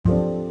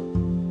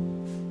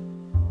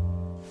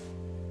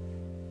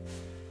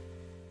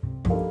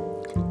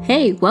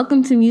Hey,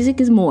 welcome to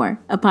Music is More,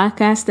 a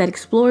podcast that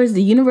explores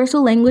the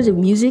universal language of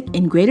music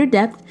in greater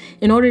depth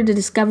in order to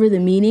discover the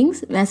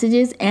meanings,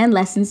 messages, and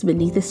lessons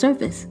beneath the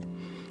surface.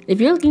 If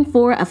you're looking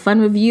for a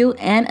fun review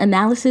and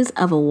analysis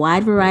of a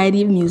wide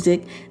variety of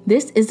music,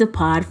 this is the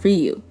pod for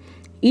you.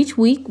 Each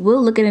week,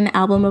 we'll look at an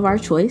album of our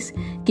choice,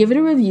 give it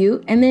a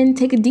review, and then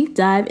take a deep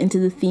dive into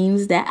the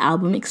themes that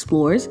album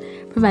explores,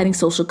 providing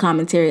social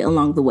commentary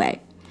along the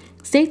way.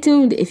 Stay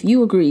tuned if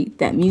you agree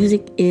that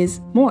music is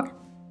more.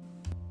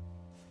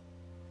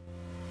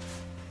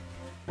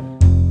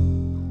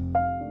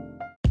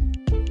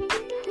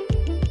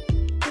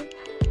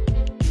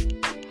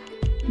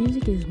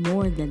 Music is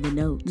more than the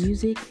notes.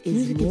 Music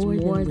is more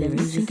than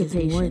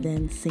syncopation. More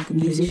than syncopation.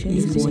 Music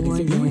is more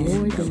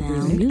than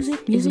sound.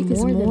 Music is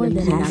more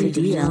than passage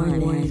of time.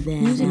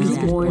 Music is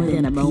more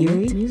than a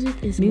moment.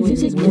 Music is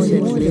more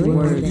than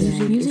words.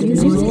 Music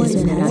is more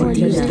than an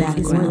idea's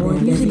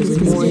background. Music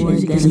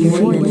is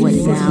more than what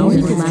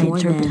sounds my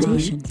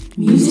interpretation.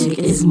 Music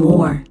is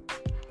more.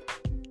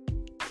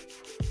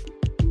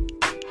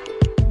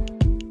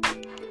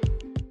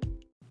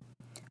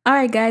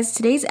 Alright guys,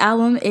 today's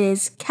album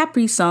is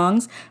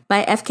CAPRISONGS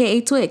by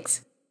FKA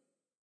twigs.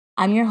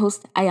 I'm your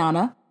host,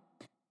 Ayana.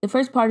 The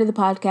first part of the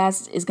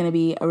podcast is going to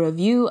be a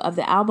review of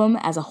the album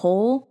as a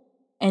whole,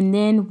 and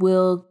then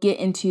we'll get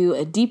into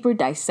a deeper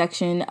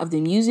dissection of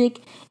the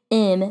music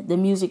in the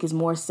Music is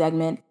More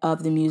segment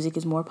of the Music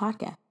is More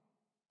podcast.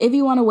 If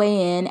you want to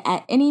weigh in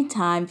at any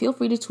time, feel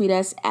free to tweet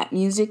us at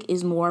Music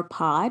is More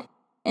Pod,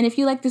 and if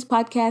you like this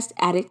podcast,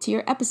 add it to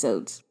your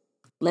episodes.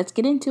 Let's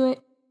get into it.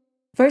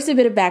 First, a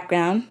bit of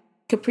background.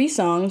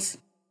 CAPRISONGS,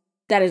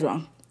 that is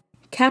wrong.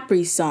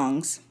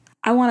 CAPRISONGS.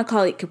 I want to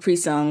call it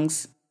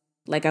CAPRISONGS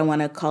like I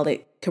want to call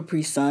it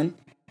Capri Sun,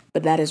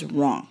 but that is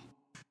wrong.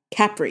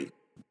 Capri,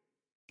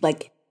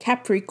 like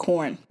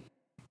Capricorn.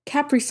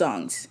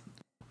 CAPRISONGS.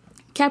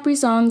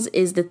 CAPRISONGS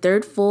is the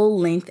third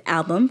full-length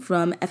album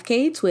from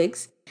FKA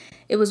twigs.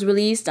 It was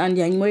released on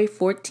January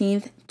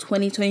 14th,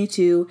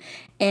 2022,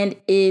 and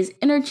is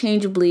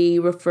interchangeably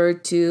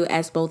referred to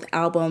as both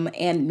album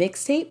and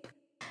mixtape.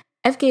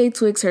 FKA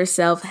twigs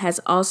herself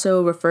has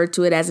also referred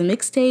to it as a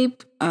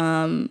mixtape.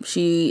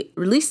 She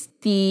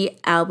released the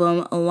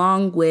album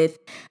along with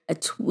a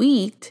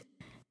tweet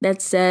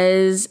that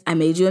says, "I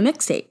made you a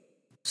mixtape."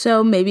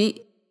 So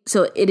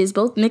it is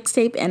both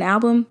mixtape and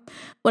album,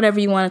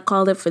 whatever you want to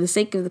call it. For the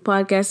sake of the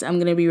podcast, I'm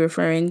going to be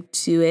referring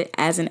to it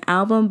as an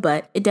album,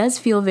 but it does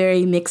feel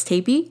very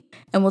mixtapey,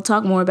 and we'll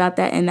talk more about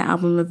that in the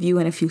album review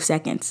in a few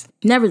seconds.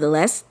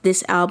 Nevertheless,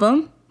 this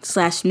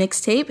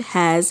album/mixtape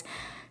has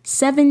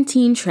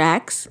 17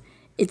 tracks.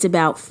 It's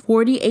about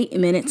 48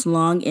 minutes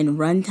long in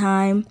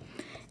runtime,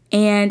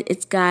 and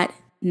it's got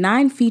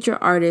 9 feature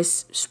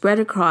artists spread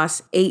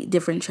across 8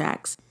 different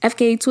tracks.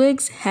 FKA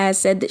twigs has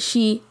said that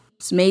she's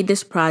made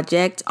this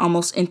project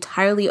almost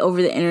entirely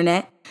over the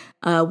internet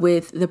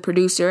with the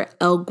producer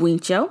El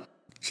Guincho.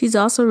 She's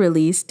also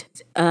released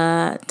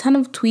a ton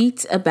of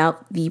tweets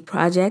about the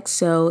project,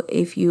 so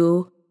if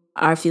you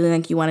are feeling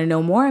like you want to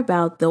know more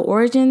about the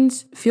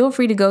origins, feel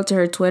free to go to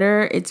her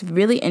Twitter. It's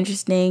really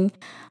interesting,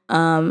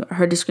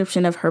 her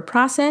description of her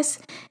process.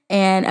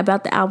 And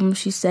about the album,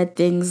 she said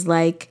things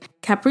like,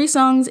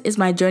 "CAPRISONGS is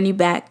my journey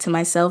back to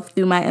myself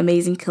through my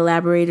amazing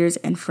collaborators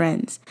and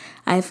friends.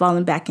 I have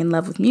fallen back in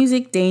love with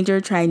music, danger,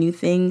 trying new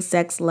things,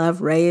 sex,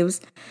 love, raves."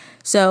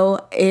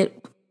 So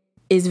it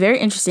is very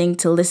interesting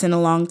to listen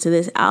along to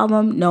this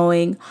album,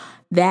 knowing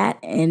that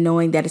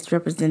it's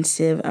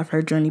representative of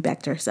her journey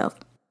back to herself.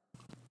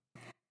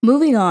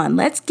 Moving on,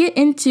 let's get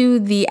into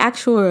the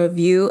actual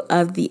review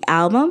of the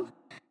album.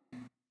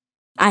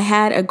 I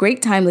had a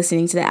great time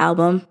listening to the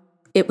album.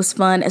 It was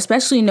fun,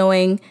 especially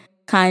knowing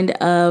kind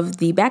of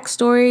the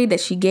backstory that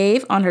she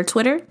gave on her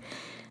Twitter,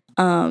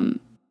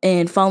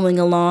 and following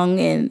along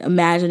and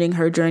imagining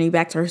her journey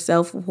back to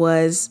herself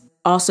was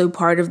also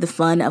part of the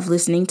fun of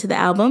listening to the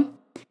album.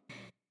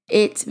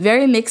 It's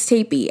very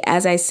mixtapey,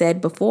 as I said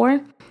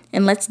before.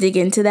 And let's dig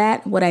into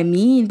that. What I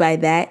mean by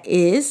that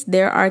is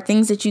there are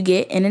things that you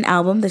get in an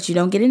album that you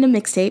don't get in a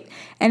mixtape,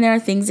 and there are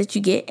things that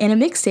you get in a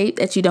mixtape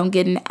that you don't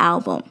get in an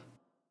album.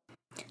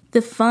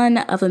 The fun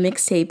of a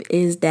mixtape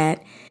is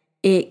that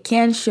it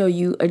can show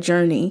you a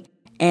journey,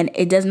 and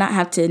it does not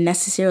have to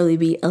necessarily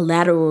be a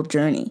lateral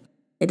journey.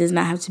 It does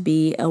not have to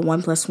be a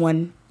 1 +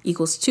 1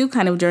 = 2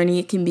 kind of journey.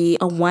 It can be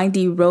a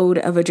windy road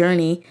of a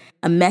journey,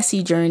 a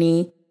messy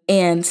journey,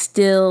 and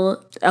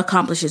still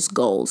accomplish its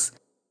goals,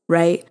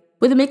 right?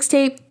 With a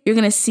mixtape, you're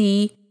going to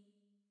see,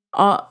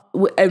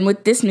 and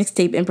with this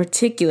mixtape in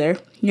particular,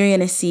 you're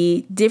going to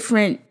see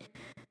different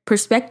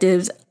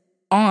perspectives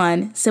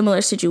on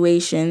similar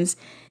situations.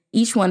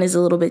 Each one is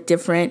a little bit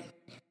different,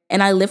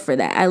 and I live for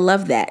that. I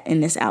love that in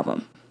this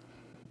album.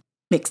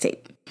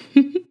 Mixtape.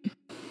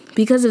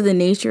 Because of the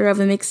nature of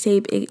a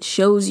mixtape, it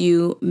shows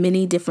you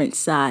many different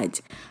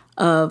sides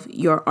of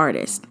your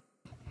artist.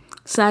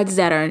 Sides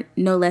that are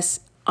no less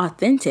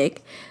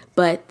authentic,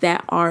 but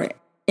that are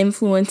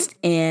influenced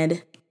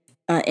and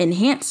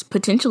enhanced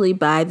potentially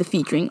by the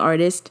featuring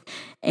artist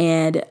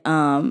and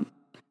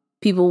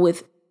people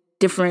with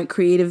different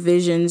creative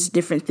visions,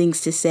 different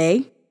things to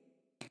say.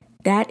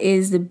 That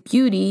is the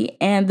beauty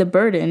and the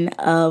burden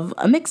of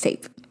a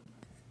mixtape.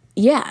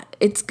 Yeah,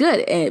 it's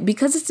good. And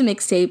because it's a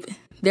mixtape,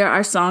 there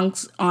are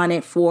songs on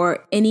it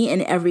for any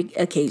and every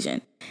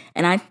occasion.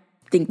 And I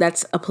think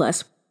that's a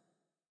plus,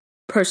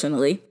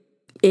 personally.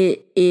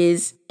 It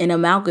is an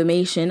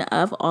amalgamation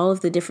of all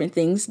of the different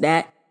things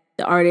that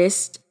the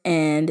artist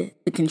and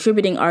the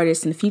contributing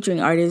artist and the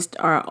featuring artist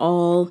are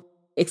all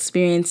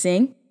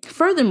experiencing.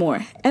 Furthermore,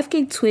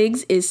 FKA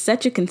Twigs is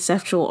such a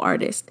conceptual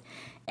artist,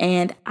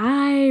 and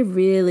I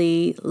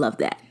really love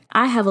that.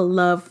 I have a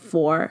love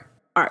for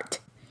art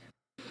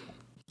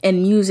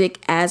and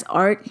music as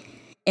art,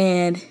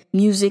 and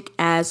music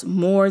as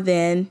more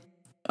than,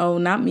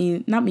 not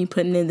me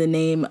putting in the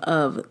name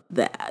of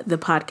the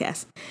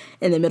podcast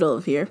in the middle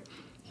of here,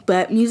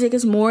 but music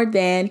is more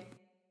than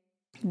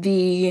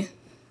the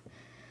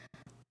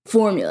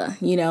formula,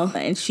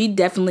 and she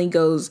definitely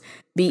goes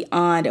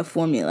beyond a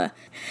formula.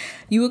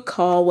 You would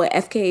call what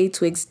FKA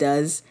Twigs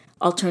does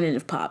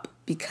alternative pop,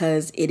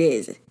 because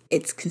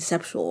it's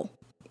conceptual,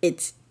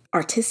 it's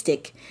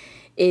artistic,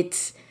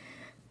 it's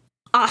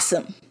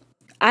awesome.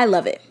 I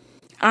love it.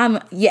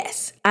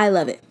 I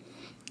love it.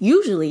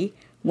 Usually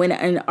when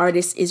an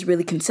artist is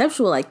really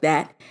conceptual like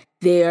that,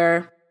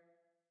 their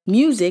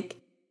music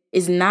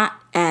is not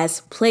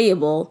as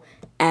playable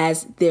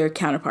as their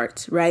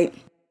counterparts, right?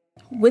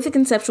 With a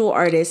conceptual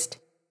artist,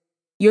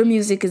 your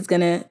music is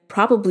going to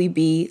probably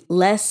be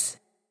less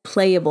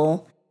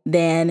playable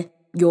than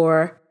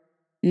your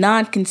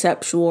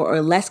non-conceptual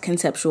or less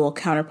conceptual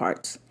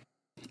counterparts.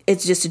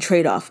 It's just a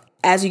trade-off.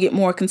 As you get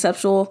more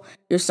conceptual,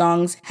 your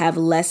songs have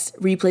less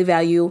replay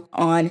value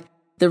on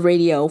the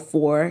radio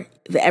for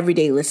the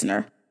everyday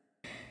listener.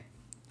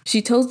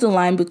 She toes the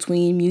line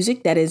between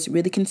music that is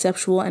really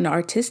conceptual and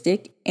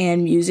artistic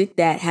and music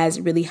that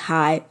has really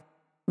high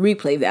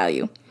replay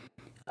value.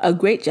 A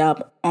great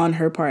job on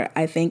her part,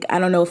 I think. I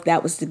don't know if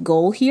that was the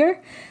goal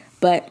here,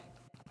 but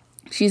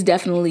she's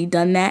definitely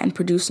done that and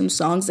produced some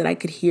songs that I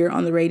could hear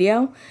on the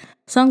radio.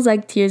 Songs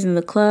like Tears in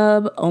the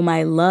Club, Oh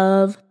My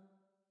Love,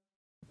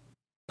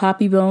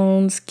 Poppy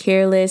Bones,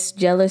 Careless,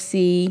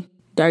 Jealousy,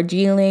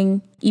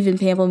 Darjeeling, even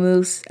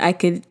Pamplemousse, I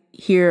could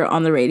hear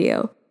on the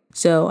radio.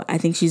 So I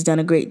think she's done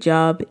a great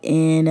job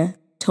in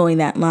towing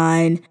that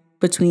line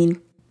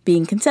between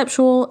being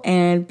conceptual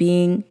and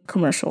being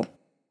commercial.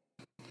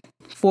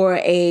 For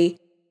a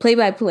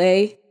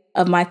play-by-play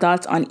of my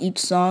thoughts on each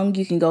song,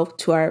 you can go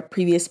to our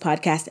previous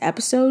podcast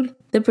episode.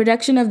 The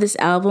production of this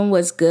album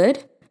was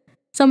good.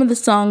 Some of the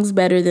songs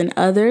better than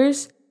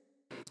others.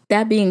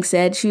 That being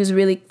said, she was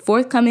really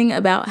forthcoming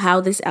about how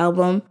this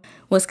album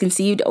was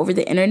conceived over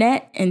the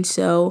internet, and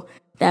so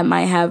that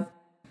might have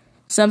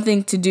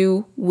something to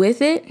do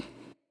with it.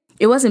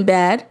 It wasn't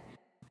bad.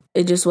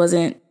 It just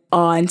wasn't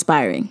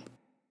awe-inspiring.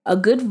 A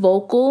good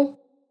vocal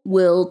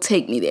will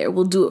take me there,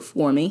 will do it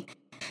for me.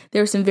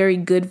 There were some very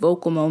good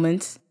vocal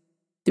moments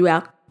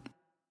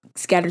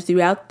scattered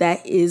throughout.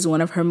 That is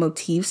one of her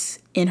motifs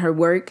in her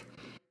work.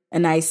 A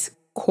nice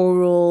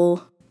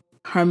choral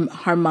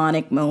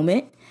harmonic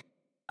moment.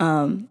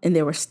 And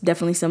there were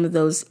definitely some of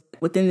those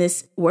within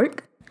this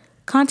work.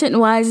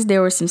 Content-wise,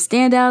 there were some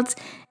standouts,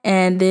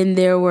 and then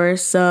there were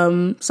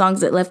some songs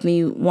that left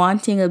me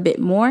wanting a bit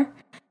more.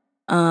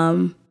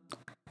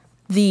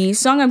 The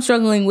song I'm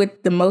struggling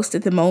with the most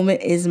at the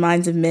moment is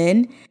Minds of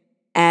Men,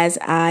 as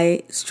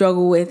I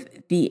struggle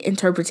with the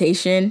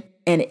interpretation,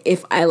 and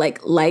if I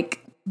like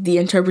the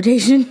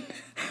interpretation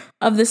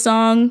of the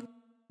song,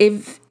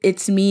 if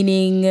its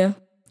meaning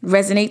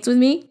resonates with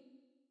me.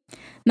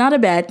 Not a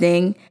bad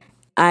thing.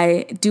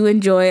 I do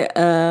enjoy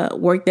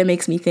work that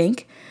makes me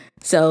think.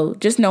 So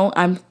just know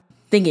I'm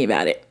thinking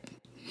about it.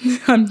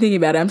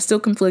 I'm still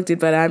conflicted,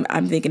 but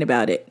I'm thinking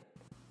about it.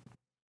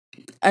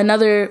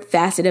 Another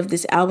facet of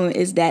this album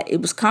is that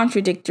it was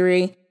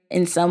contradictory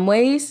in some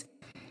ways.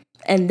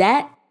 And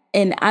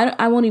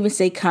I won't even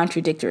say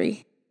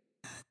contradictory.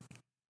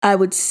 I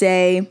would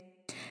say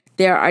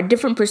there are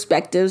different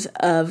perspectives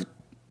of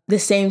the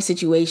same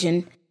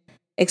situation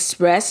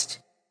expressed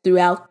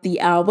throughout the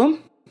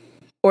album,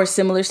 or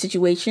similar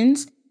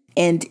situations,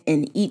 and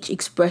in each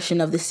expression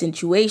of the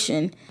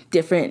situation,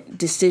 different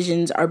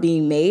decisions are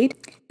being made.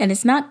 And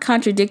it's not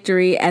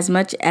contradictory as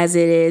much as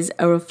it is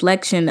a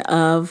reflection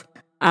of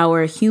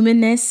our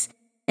humanness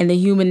and the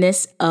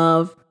humanness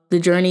of the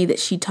journey that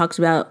she talks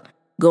about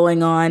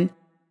going on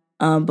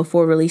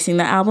before releasing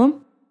the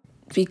album.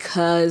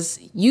 Because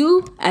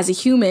you, as a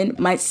human,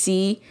 might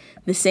see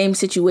the same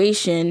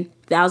situation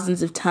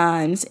thousands of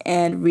times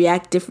and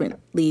react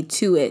differently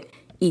to it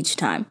each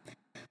time.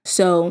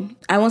 So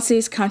I won't say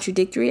it's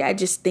contradictory. I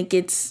just think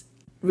it's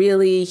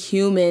really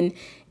human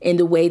in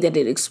the way that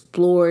it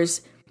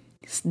explores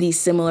these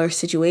similar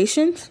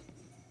situations.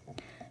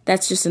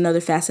 That's just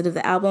another facet of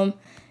the album.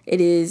 It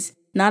is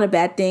not a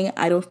bad thing,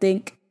 I don't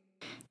think,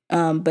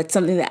 but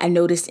something that I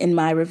noticed in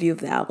my review of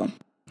the album.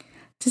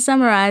 To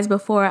summarize,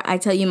 before I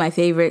tell you my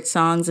favorite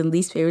songs and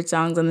least favorite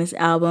songs on this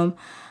album,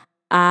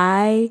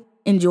 I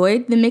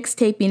enjoyed the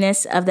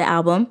mixtapiness of the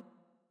album.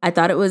 I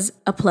thought it was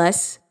a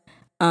plus.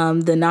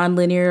 The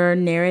nonlinear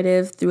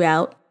narrative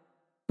throughout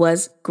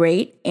was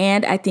great,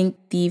 and I think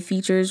the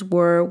features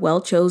were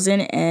well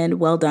chosen and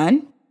well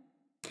done.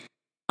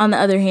 On the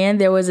other hand,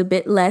 there was a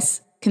bit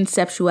less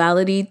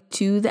conceptuality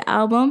to the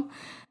album,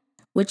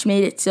 which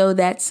made it so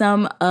that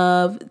some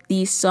of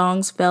these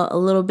songs felt a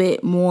little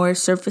bit more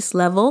surface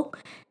level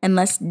and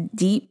less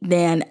deep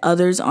than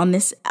others on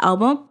this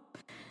album.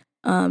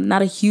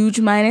 Not a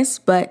huge minus,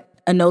 but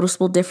a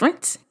noticeable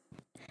difference.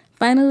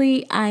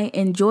 Finally, I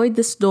enjoyed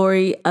the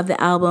story of the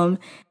album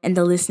and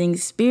the listening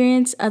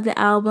experience of the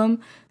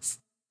album.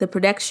 The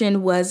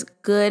production was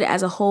good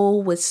as a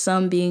whole, with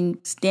some being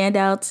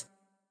standouts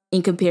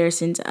in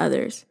comparison to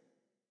others.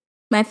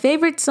 My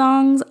favorite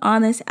songs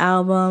on this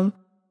album,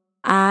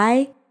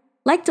 I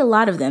liked a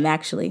lot of them,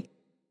 actually.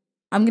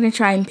 I'm going to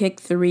try and pick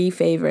 3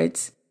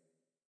 favorites.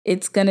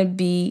 It's going to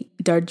be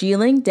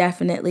Darjeeling,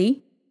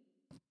 definitely.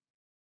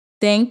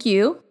 Thank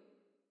You,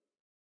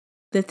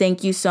 the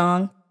Thank You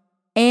song.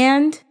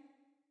 And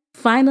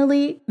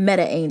finally,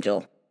 Meta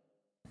Angel.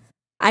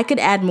 I could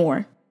add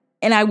more,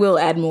 and I will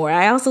add more.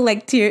 I also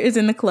like Tears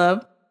in the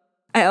Club.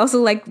 I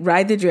also like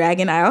Ride the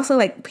Dragon. I also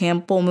like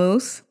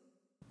Pamplemousse.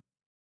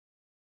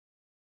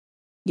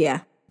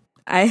 Yeah,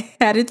 I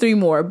added 3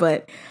 more,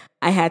 but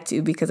I had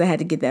to because I had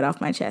to get that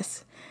off my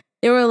chest.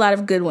 There were a lot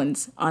of good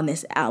ones on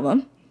this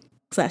album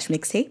 /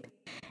 mixtape.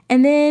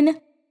 And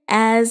then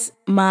as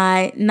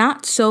my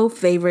not so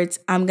favorites,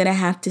 I'm going to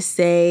have to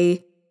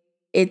say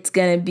it's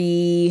going to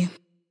be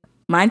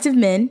Minds of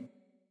Men.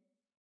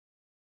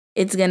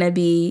 It's going to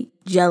be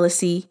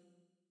Jealousy.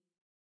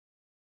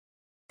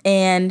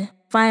 And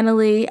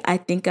finally, I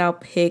think I'll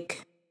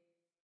pick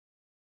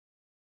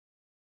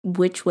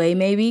Which Way,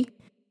 maybe.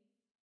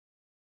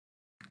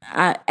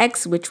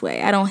 X Which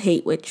Way. I don't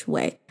hate Which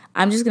Way.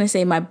 I'm just going to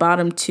say my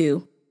bottom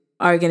 2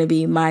 are going to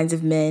be Minds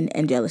of Men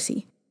and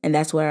Jealousy. And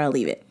that's where I'll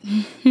leave it.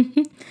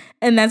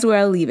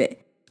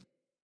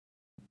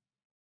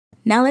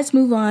 Now let's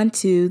move on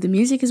to the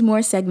Music is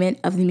More segment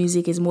of the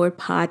Music is More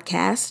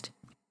podcast.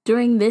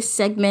 During this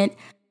segment,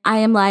 I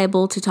am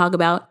liable to talk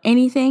about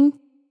anything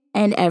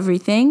and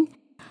everything.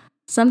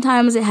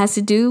 Sometimes it has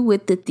to do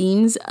with the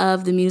themes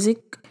of the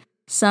music.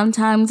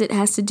 Sometimes it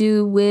has to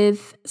do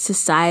with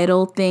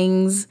societal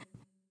things.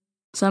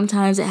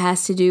 Sometimes it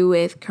has to do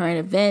with current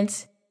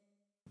events,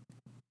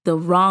 the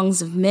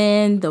wrongs of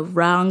men, the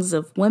wrongs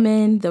of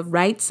women, the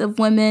rights of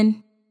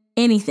women,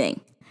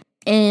 anything.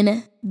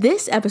 In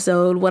this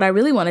episode, what I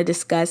really want to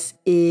discuss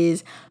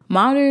is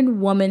modern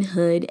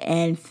womanhood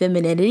and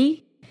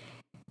femininity.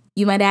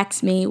 You might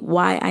ask me,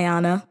 why,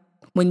 Ayana,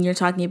 when you're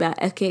talking about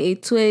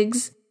FKA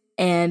twigs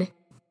and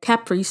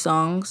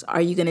CAPRISONGS,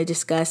 are you going to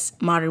discuss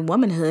modern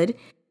womanhood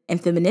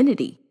and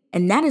femininity?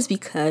 And that is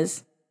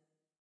because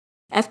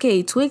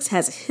FKA twigs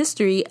has a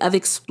history of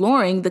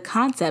exploring the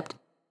concept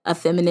of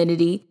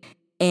femininity,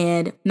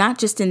 and not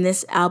just in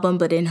this album,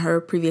 but in her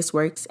previous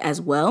works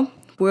as well.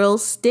 We'll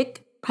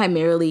stick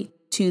primarily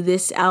to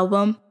this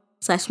album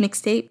 /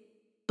 mixtape,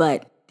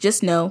 but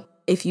just know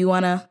if you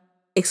want to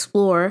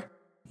explore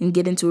and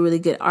get into a really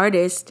good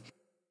artist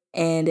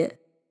and,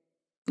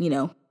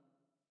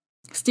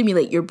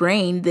 stimulate your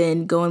brain,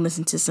 then go and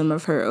listen to some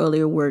of her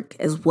earlier work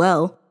as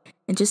well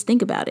and just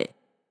think about it.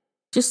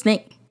 Just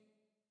think.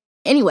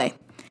 Anyway,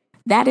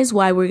 that is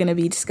why we're going to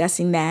be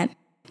discussing that.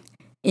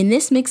 In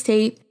this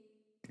mixtape,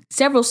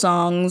 several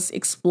songs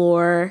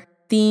explore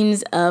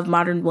themes of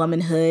modern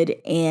womanhood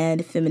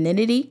and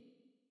femininity.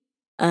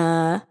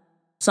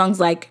 Songs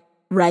like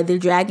Ride the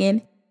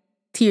Dragon,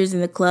 Tears in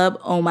the Club,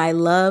 Oh My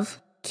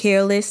Love,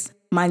 Careless,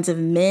 Minds of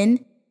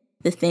Men,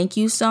 the Thank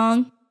You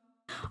song.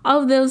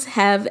 All of those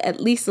have at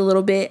least a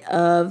little bit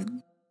of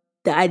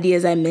the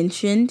ideas I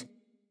mentioned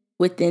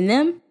within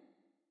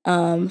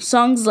them.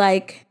 Songs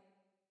like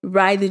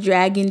Ride the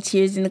Dragon,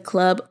 Tears in the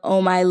Club,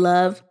 Oh My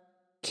Love,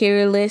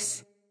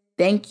 Careless,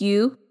 Thank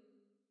You,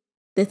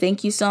 the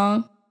Thank You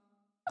song,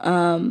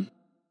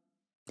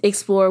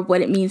 explore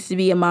what it means to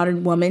be a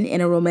modern woman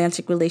in a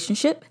romantic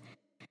relationship.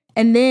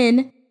 And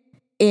then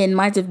in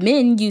Minds of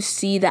Men, you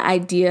see the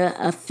idea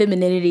of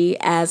femininity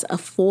as a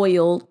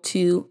foil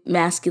to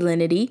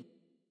masculinity.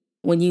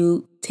 When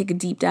you take a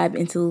deep dive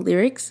into the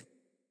lyrics,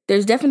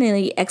 there's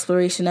definitely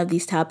exploration of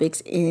these topics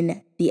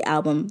in the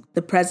album,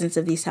 the presence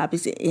of these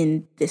topics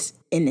in this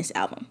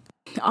album.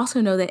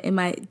 Also know that in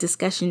my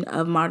discussion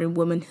of modern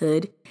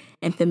womanhood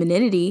and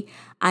femininity,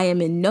 I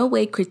am in no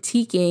way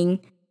critiquing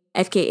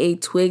FKA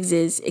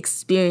twigs'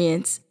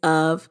 experience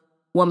of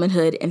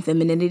womanhood and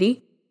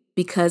femininity,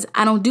 because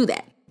I don't do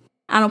that.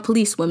 I don't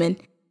police women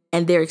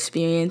and their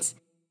experience,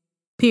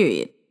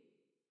 period.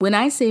 When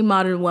I say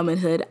modern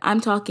womanhood, I'm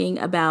talking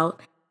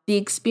about the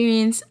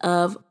experience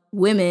of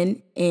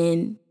women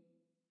in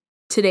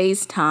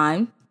today's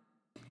time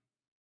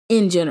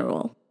in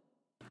general.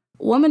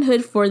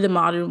 Womanhood for the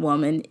modern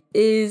woman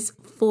is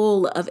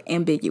full of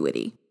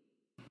ambiguity.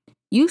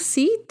 You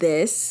see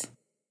this,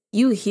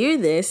 you hear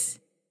this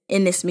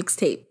in this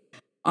mixtape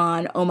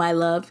on Oh My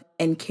Love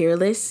and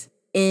Careless,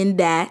 in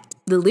that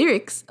the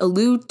lyrics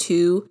allude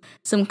to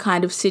some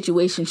kind of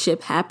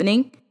situationship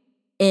happening.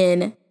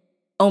 In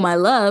Oh My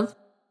Love,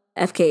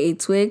 FKA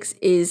Twigs,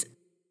 is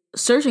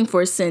searching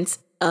for a sense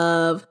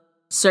of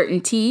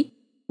certainty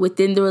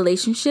within the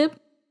relationship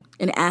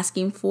and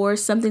asking for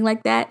something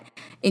like that.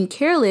 In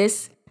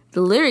Careless,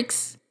 the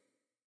lyrics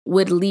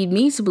would lead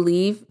me to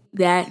believe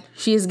that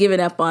she has given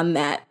up on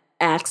that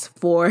ask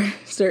for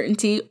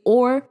certainty,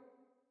 or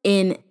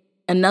in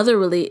another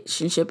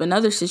relationship,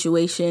 another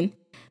situation,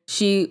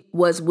 she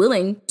was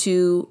willing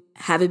to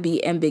have it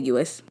be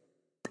ambiguous.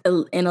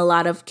 In a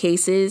lot of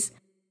cases,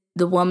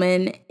 the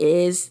woman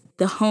is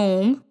the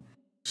home.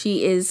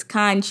 She is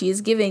kind, she is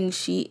giving,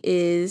 she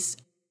is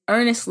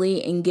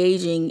earnestly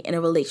engaging in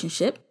a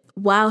relationship,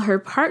 while her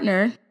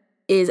partner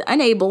is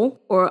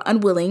unable or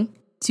unwilling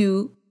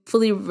to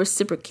fully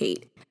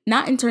reciprocate.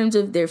 Not in terms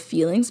of their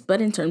feelings, but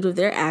in terms of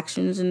their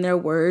actions and their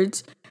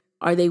words.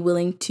 Are they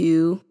willing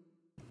to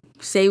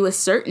say with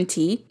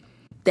certainty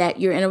that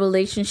you're in a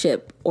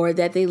relationship, or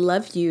that they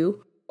love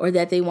you, or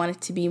that they want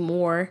it to be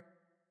more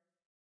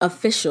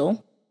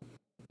official?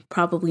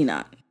 Probably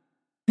not.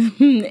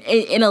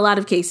 In a lot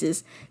of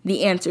cases,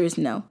 the answer is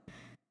no.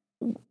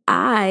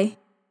 I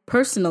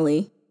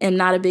personally am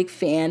not a big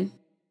fan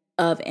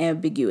of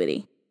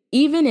ambiguity.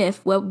 Even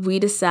if what we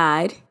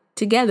decide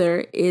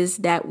together is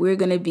that we're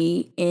going to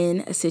be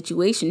in a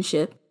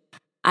situationship,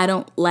 I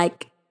don't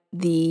like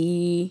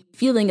the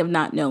feeling of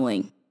not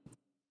knowing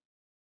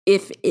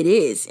if it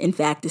is, in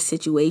fact, a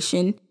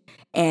situation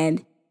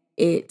and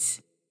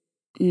it's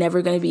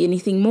never going to be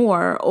anything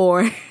more,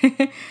 or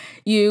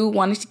you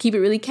wanted to keep it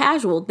really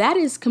casual. That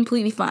is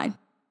completely fine.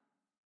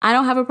 I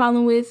don't have a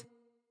problem with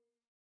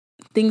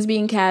things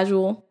being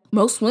casual.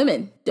 Most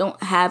women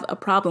don't have a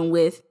problem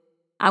with,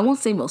 I won't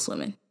say most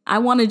women. I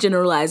want to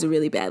generalize it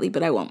really badly,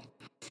 but I won't.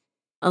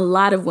 A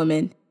lot of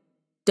women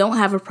don't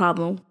have a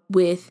problem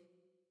with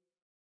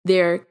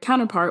their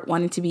counterpart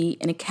wanting to be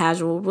in a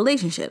casual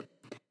relationship.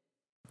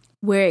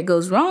 Where it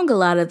goes wrong a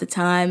lot of the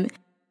time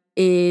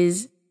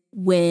is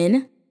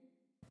when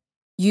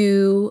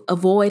you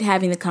avoid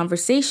having the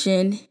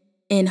conversation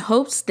in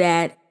hopes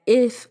that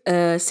if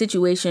a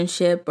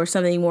situationship or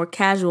something more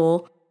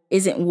casual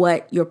isn't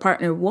what your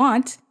partner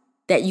wants,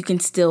 that you can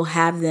still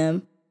have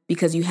them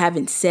because you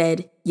haven't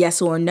said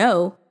yes or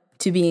no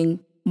to being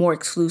more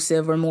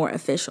exclusive or more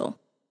official.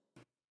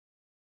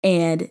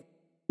 And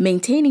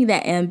maintaining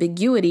that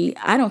ambiguity,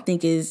 I don't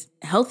think is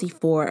healthy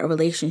for a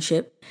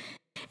relationship.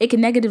 It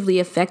can negatively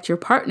affect your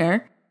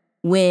partner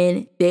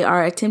when they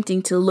are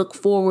attempting to look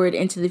forward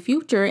into the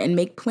future and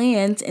make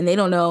plans, and they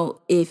don't know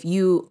if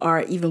you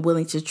are even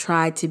willing to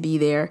try to be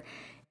there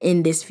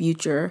in this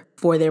future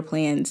for their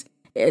plans,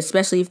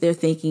 especially if they're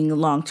thinking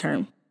long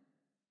term.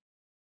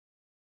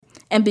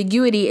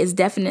 Ambiguity is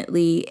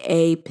definitely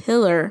a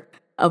pillar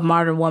of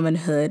modern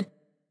womanhood.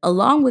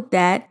 Along with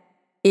that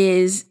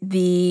is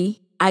the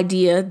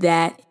idea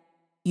that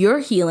you're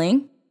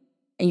healing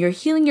and you're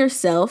healing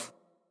yourself,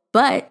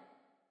 but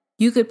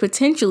you could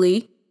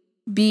potentially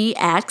be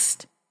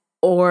asked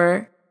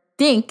or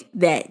think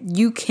that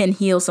you can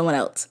heal someone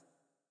else.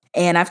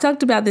 And I've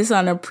talked about this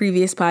on a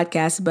previous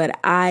podcast, but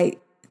I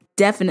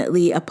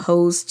definitely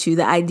oppose to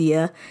the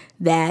idea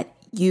that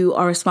you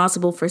are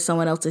responsible for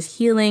someone else's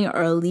healing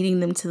or leading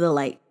them to the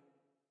light.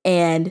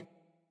 And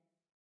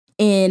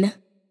in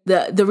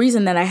the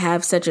reason that I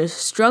have such a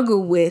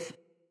struggle with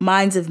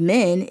Minds of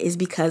Men is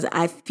because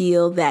I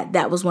feel that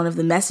that was one of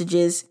the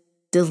messages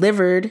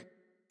delivered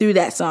through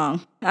that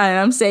song.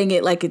 I'm saying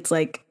it like it's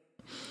like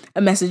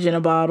a message in a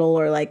bottle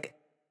or like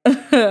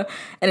an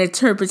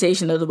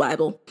interpretation of the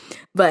Bible.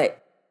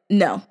 But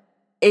no,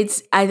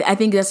 I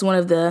think that's one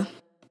of the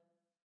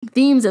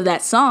themes of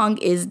that song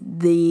is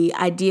the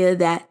idea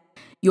that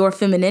your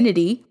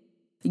femininity,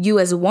 you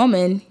as a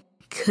woman,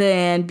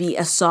 can be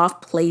a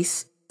soft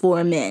place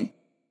for men.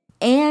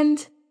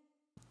 And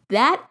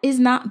that is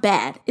not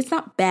bad. It's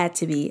not bad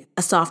to be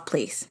a soft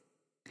place.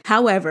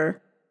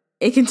 However,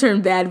 it can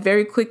turn bad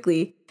very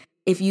quickly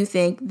if you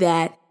think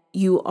that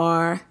you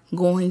are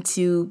going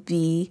to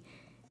be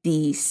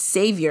the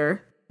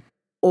savior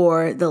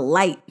or the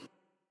light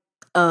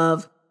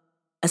of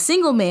a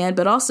single man,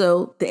 but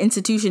also the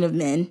institution of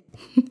men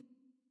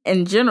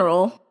in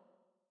general.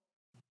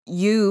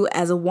 You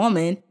as a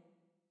woman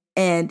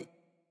and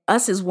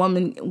us as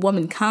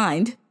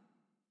womankind,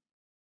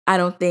 I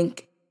don't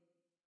think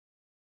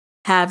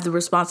have the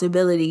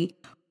responsibility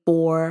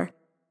for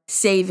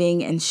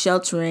saving and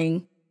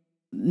sheltering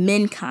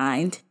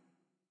mankind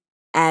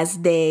as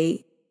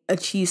they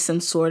achieve some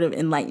sort of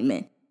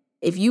enlightenment.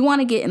 If you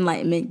want to get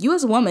enlightenment, you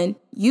as a woman,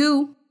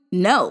 you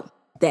know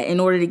that in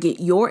order to get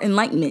your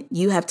enlightenment,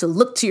 you have to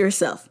look to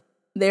yourself.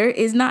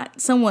 There's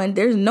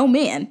no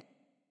man.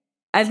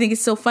 I think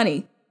it's so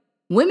funny.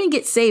 Women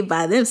get saved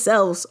by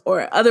themselves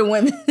or other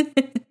women,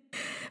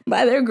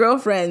 by their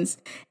girlfriends.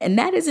 And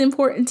that is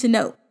important to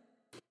note.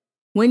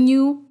 When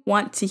you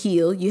want to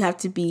heal, you have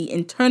to be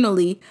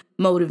internally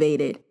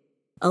motivated.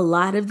 A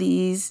lot of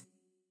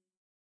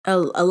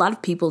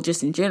people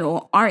just in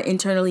general aren't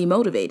internally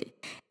motivated.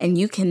 And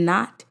you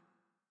cannot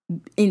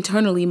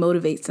internally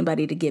motivate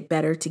somebody to get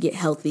better, to get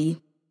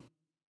healthy,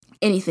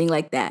 anything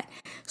like that.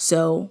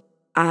 So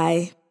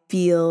I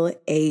feel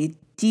a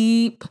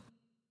deep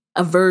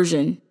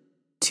aversion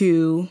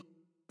to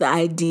the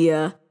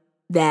idea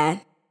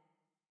that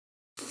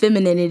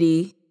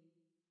femininity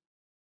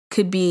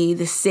could be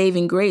the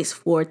saving grace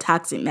for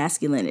toxic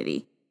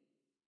masculinity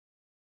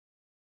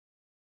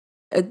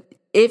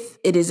if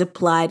it is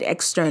applied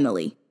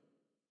externally.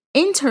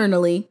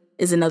 Internally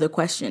is another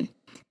question.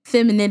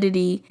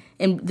 Femininity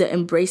and the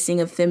embracing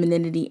of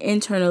femininity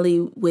internally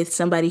with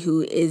somebody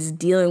who is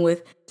dealing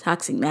with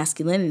toxic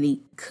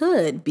masculinity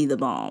could be the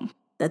balm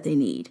that they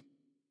need.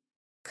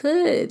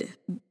 Could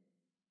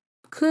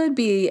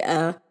be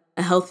a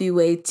healthy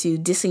way to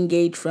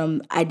disengage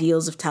from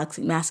ideals of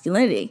toxic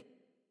masculinity.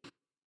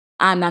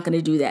 I'm not going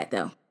to do that,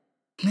 though.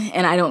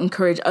 And I don't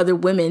encourage other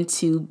women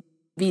to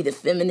be the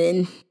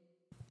feminine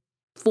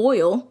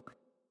foil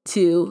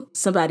to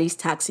somebody's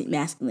toxic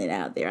masculine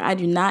out there. I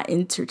do not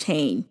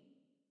entertain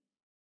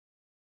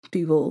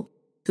people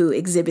who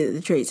exhibit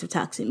the traits of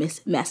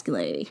toxic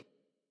masculinity.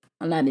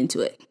 I'm not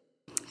into it.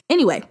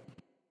 Anyway,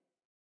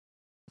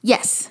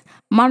 yes,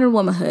 modern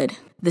womanhood.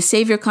 The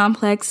savior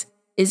complex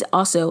is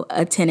also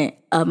a tenet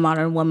of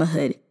modern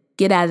womanhood.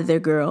 Get out of there,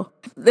 girl.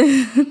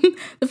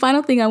 The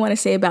final thing I want to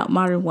say about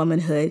modern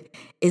womanhood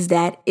is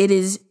that it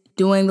is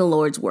doing the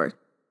Lord's work,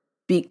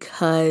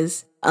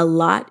 because a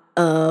lot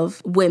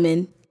of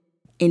women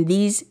in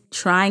these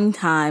trying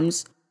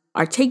times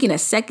are taking a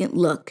second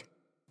look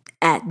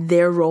at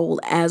their role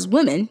as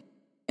women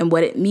and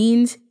what it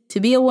means to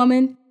be a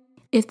woman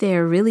if they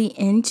are really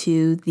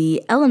into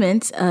the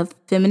elements of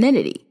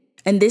femininity.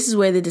 And this is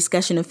where the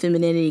discussion of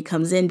femininity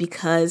comes in,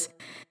 because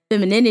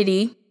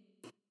femininity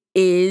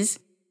is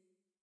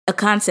a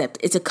concept.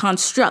 It's a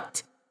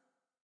construct.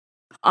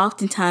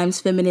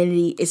 Oftentimes,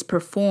 femininity is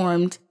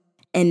performed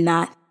and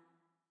not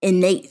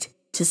innate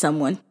to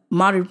someone.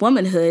 Modern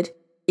womanhood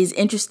is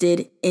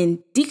interested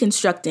in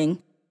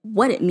deconstructing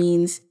what it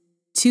means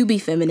to be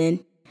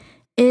feminine,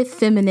 if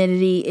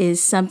femininity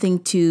is something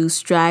to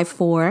strive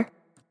for,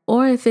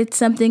 or if it's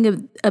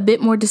something a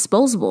bit more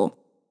disposable,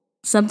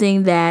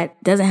 something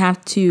that doesn't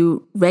have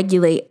to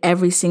regulate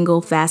every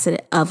single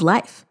facet of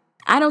life.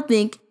 I don't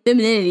think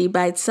femininity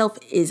by itself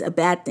is a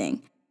bad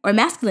thing, or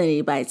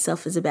masculinity by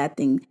itself is a bad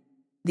thing.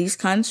 These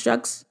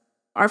constructs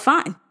are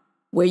fine.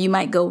 Where you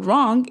might go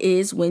wrong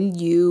is when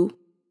you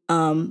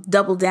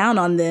double down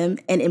on them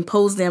and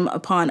impose them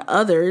upon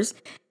others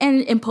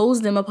and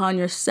impose them upon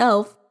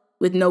yourself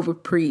with no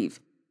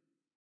reprieve.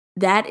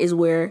 That is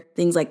where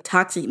things like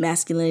toxic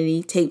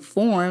masculinity take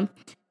form,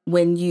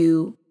 when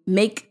you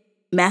make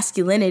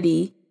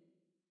masculinity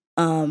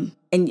and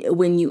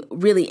when you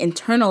really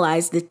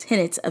internalize the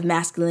tenets of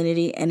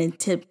masculinity and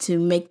attempt to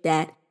make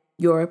that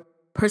your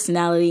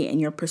personality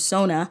and your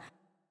persona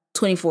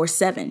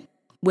 24/7,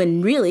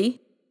 when really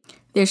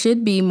there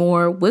should be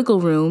more wiggle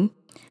room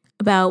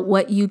about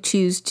what you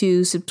choose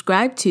to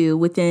subscribe to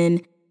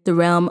within the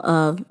realm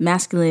of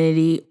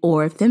masculinity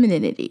or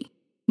femininity.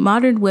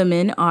 Modern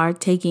women are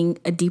taking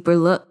a deeper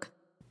look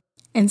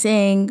and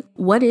saying,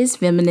 what is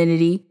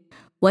femininity?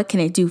 What can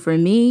it do for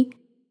me?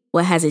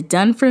 What has it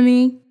done for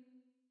me?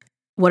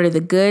 What are the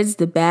goods,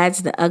 the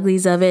bads, the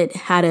uglies of it?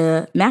 How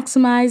to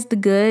maximize the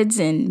goods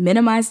and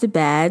minimize the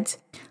bads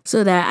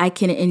so that I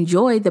can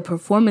enjoy the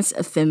performance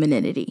of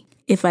femininity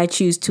if I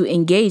choose to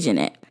engage in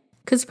it.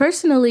 Because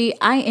personally,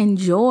 I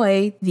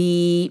enjoy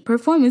the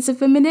performance of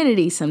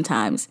femininity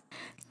sometimes.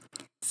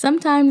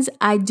 Sometimes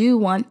I do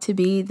want to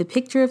be the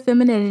picture of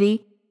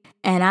femininity,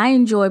 and I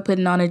enjoy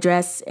putting on a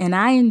dress, and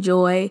I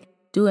enjoy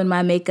doing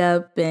my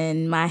makeup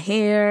and my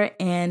hair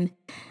and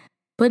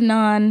putting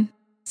on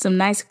some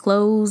nice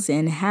clothes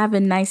and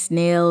having nice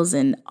nails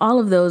and all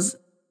of those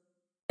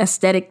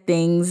aesthetic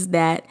things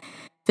that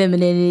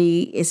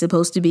femininity is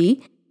supposed to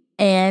be.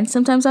 And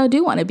sometimes I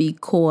do want to be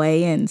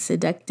coy and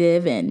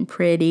seductive and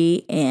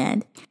pretty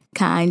and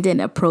kind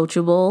and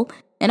approachable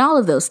and all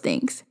of those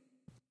things.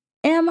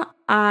 Am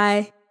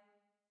I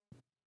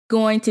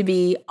going to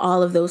be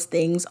all of those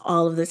things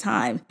all of the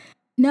time?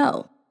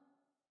 No.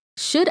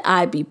 Should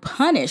I be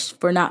punished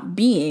for not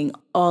being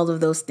all of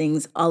those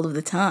things all of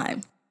the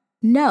time?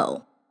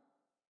 No.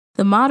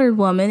 The modern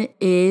woman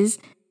is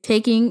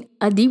taking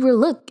a deeper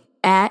look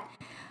at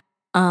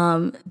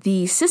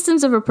the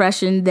systems of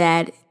oppression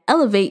that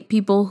elevate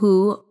people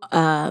who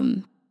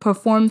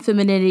perform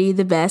femininity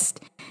the best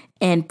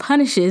and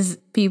punishes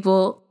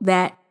people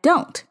that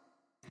don't.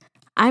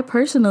 I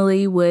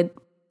personally would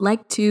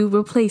like to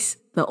replace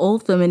the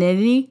old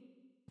femininity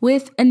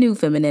with a new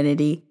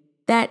femininity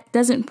that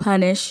doesn't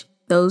punish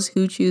those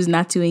who choose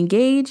not to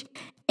engage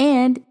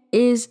and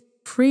is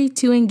free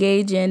to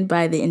engage in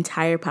by the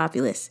entire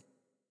populace.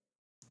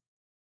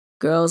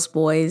 Girls,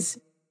 boys,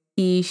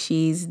 he,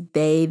 she's,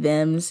 they,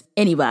 thems,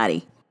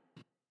 anybody.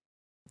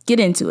 Get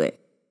into it.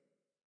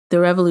 The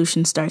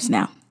revolution starts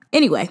now.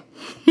 Anyway,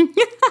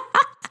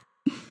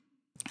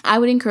 I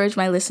would encourage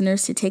my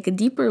listeners to take a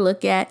deeper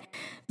look at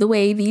the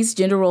way these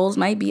gender roles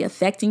might be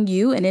affecting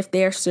you and if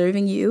they're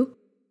serving you.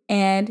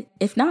 And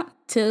if not,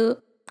 to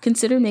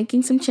consider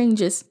making some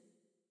changes.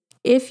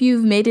 If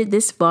you've made it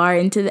this far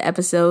into the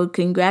episode,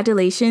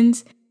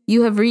 congratulations.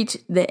 you have reached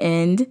the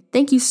end.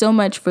 Thank you so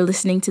much for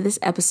listening to this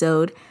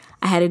episode.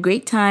 I had a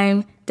great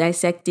time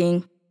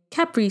dissecting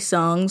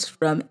CAPRISONGS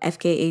from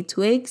FKA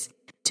Twigs.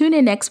 Tune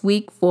in next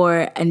week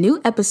for a new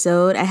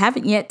episode. I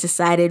haven't yet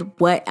decided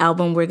what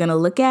album we're going to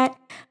look at,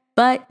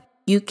 but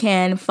you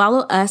can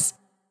follow us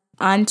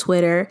on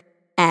Twitter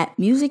at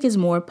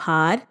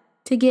musicismorepod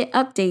to get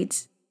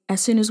updates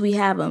as soon as we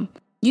have them.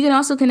 You can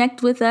also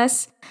connect with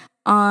us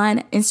on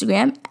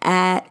Instagram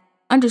at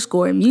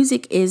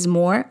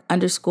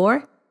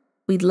 _musicismore_.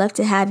 We'd love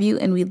to have you,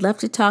 and we'd love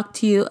to talk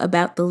to you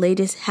about the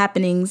latest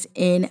happenings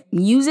in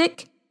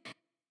music.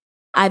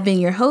 I've been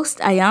your host,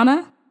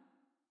 Ayana.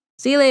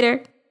 See you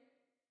later.